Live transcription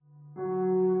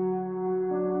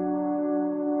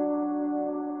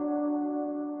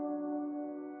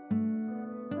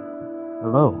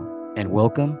Hello, and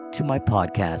welcome to my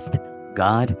podcast,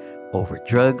 God Over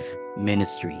Drugs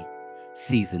Ministry,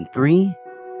 Season 3,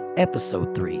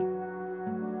 Episode 3,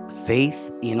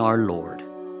 Faith in Our Lord.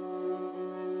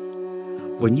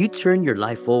 When you turn your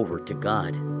life over to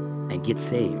God and get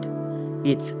saved,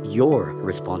 it's your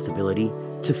responsibility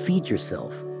to feed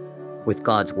yourself with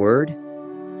God's Word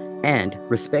and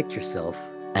respect yourself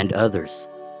and others.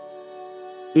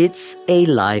 It's a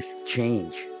life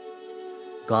change.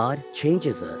 God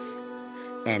changes us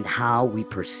and how we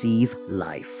perceive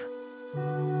life.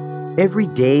 Every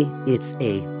day it's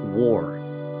a war,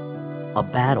 a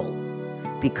battle,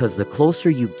 because the closer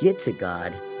you get to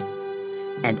God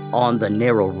and on the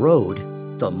narrow road,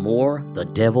 the more the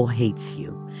devil hates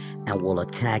you and will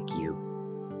attack you.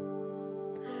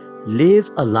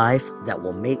 Live a life that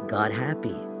will make God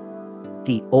happy.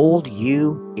 The old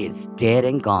you is dead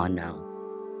and gone now.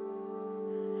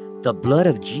 The blood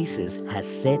of Jesus has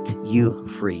set you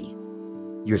free.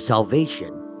 Your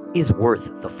salvation is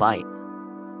worth the fight.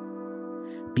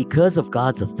 Because of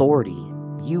God's authority,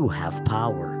 you have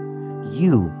power.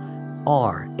 You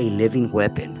are a living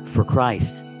weapon for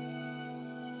Christ.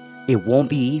 It won't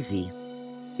be easy.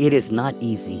 It is not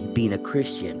easy being a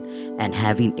Christian and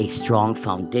having a strong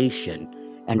foundation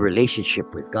and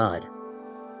relationship with God.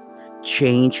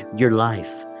 Change your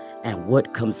life, and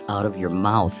what comes out of your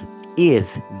mouth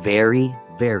is very,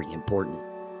 very important.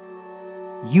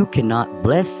 You cannot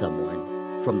bless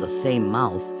someone from the same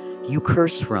mouth you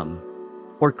curse from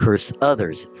or curse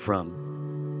others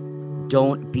from.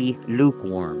 Don't be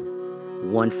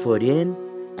lukewarm, one foot in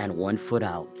and one foot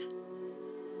out.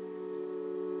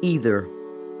 Either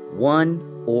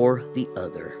one or the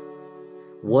other.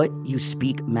 What you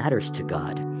speak matters to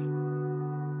God.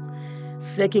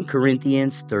 2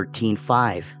 Corinthians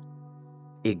 13:5.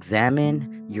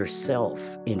 Examine yourself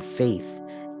in faith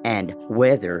and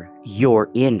whether you're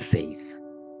in faith.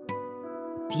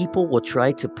 People will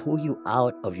try to pull you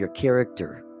out of your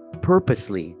character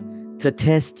purposely to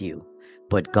test you,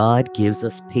 but God gives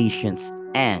us patience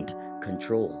and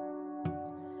control.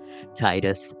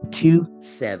 Titus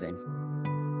 2:7.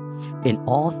 In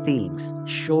all things,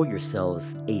 show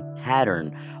yourselves a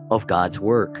pattern of God's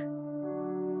work.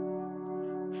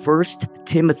 1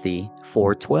 Timothy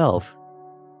 4:12.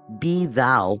 Be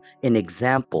thou an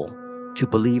example to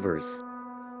believers.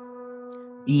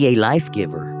 Be a life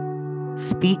giver.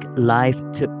 Speak life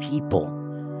to people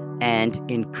and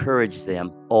encourage them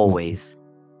always.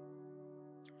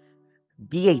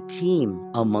 Be a team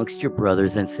amongst your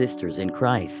brothers and sisters in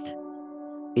Christ.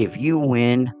 If you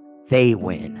win, they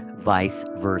win, vice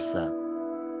versa.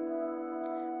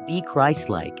 Be Christ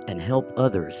like and help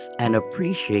others and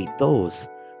appreciate those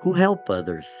who help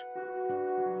others.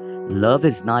 Love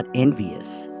is not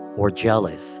envious or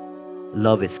jealous.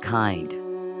 Love is kind.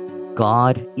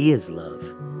 God is love.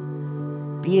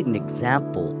 Be an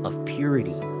example of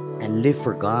purity and live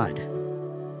for God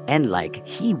and like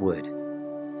He would.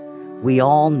 We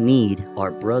all need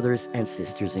our brothers and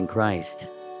sisters in Christ.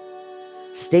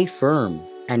 Stay firm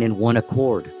and in one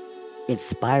accord,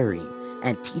 inspiring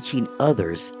and teaching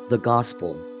others the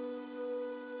gospel.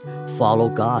 Follow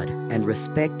God and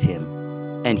respect Him,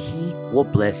 and He will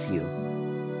bless you.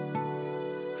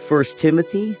 1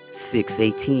 Timothy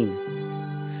 6:18.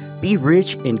 Be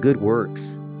rich in good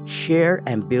works. Share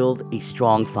and build a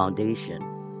strong foundation.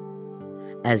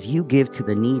 As you give to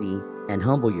the needy and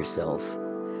humble yourself,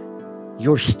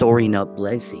 you're storing up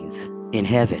blessings in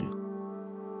heaven.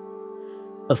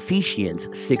 Ephesians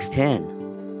 6:10.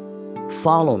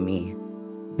 Follow me,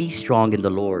 be strong in the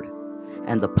Lord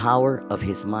and the power of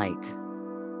his might.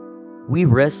 We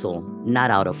wrestle not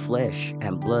out of flesh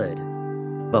and blood,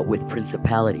 but with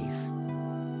principalities,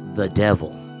 the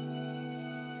devil.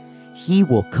 He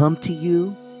will come to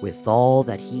you with all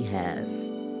that he has.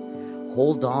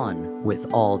 Hold on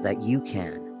with all that you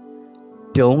can.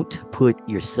 Don't put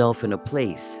yourself in a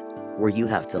place where you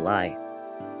have to lie.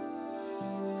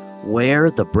 Wear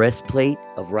the breastplate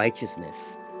of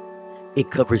righteousness.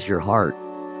 It covers your heart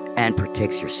and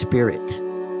protects your spirit.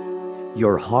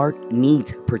 Your heart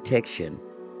needs protection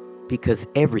because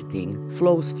everything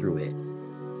flows through it.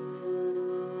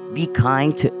 Be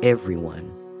kind to everyone,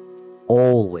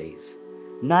 always,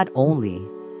 not only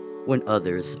when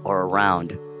others are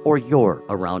around or you're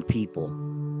around people.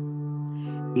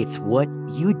 It's what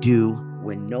you do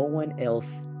when no one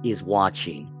else is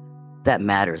watching that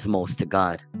matters most to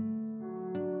God.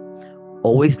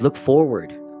 Always look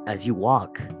forward as you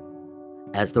walk,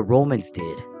 as the Romans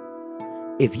did.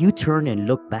 If you turn and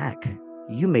look back,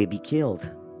 you may be killed.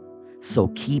 So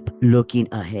keep looking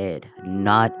ahead,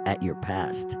 not at your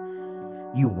past.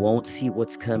 You won't see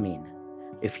what's coming.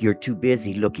 if you're too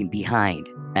busy looking behind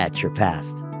at your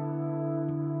past.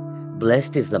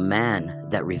 Blessed is the man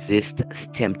that resists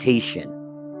temptation.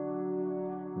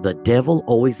 The devil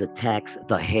always attacks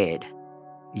the head,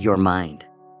 your mind.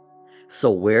 So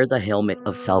wear the helmet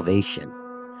of salvation.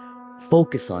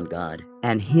 Focus on God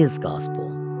and His gospel.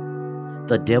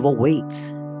 The devil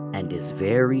waits and is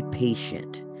very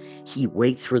patient. He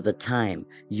waits for the time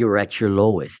you're at your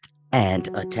lowest and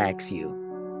attacks you,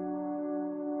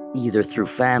 either through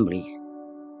family,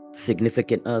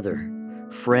 significant other,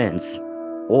 friends,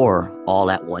 or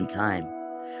all at one time,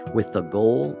 with the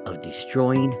goal of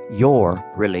destroying your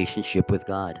relationship with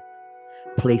God,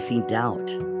 placing doubt,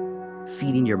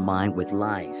 feeding your mind with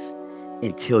lies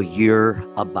until you're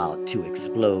about to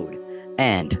explode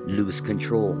and lose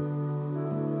control.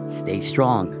 Stay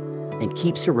strong and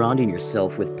keep surrounding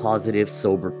yourself with positive,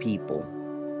 sober people,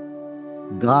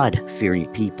 God-fearing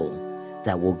people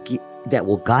that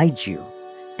will guide you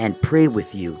and pray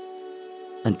with you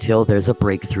until there's a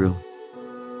breakthrough.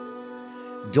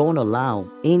 Don't allow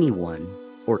anyone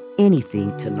or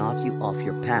anything to knock you off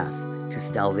your path to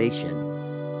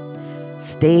salvation.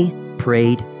 Stay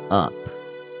prayed up.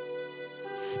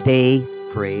 Stay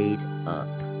prayed up.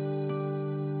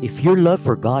 If your love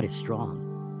for God is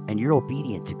strong and you're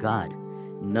obedient to God,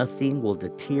 nothing will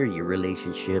deter your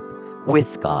relationship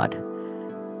with God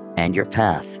and your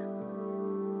path.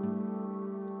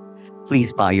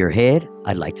 Please bow your head.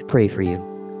 I'd like to pray for you.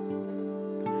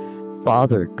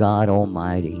 Father God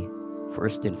Almighty,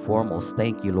 first and foremost,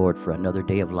 thank you, Lord, for another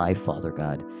day of life, Father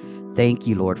God. Thank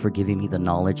you, Lord, for giving me the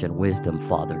knowledge and wisdom,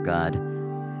 Father God,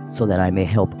 so that I may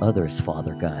help others,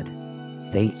 Father God.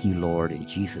 Thank you, Lord. In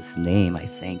Jesus' name, I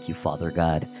thank you, Father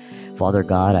God. Father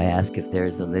God, I ask if there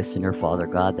is a listener, Father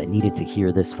God, that needed to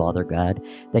hear this, Father God,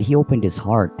 that he opened his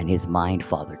heart and his mind,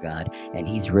 Father God, and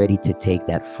he's ready to take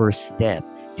that first step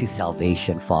to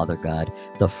salvation, Father God,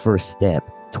 the first step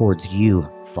towards you,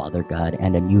 Father God,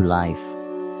 and a new life.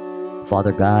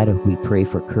 Father God, we pray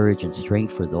for courage and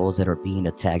strength for those that are being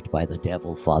attacked by the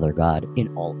devil, Father God,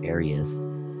 in all areas.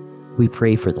 We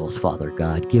pray for those, Father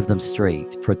God. Give them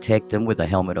strength. Protect them with a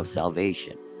helmet of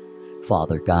salvation,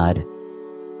 Father God,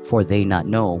 for they not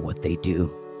know what they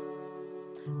do.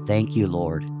 Thank you,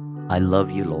 Lord. I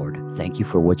love you, Lord. Thank you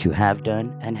for what you have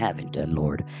done and haven't done,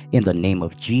 Lord. In the name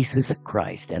of Jesus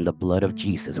Christ and the blood of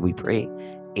Jesus, we pray.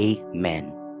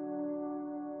 Amen.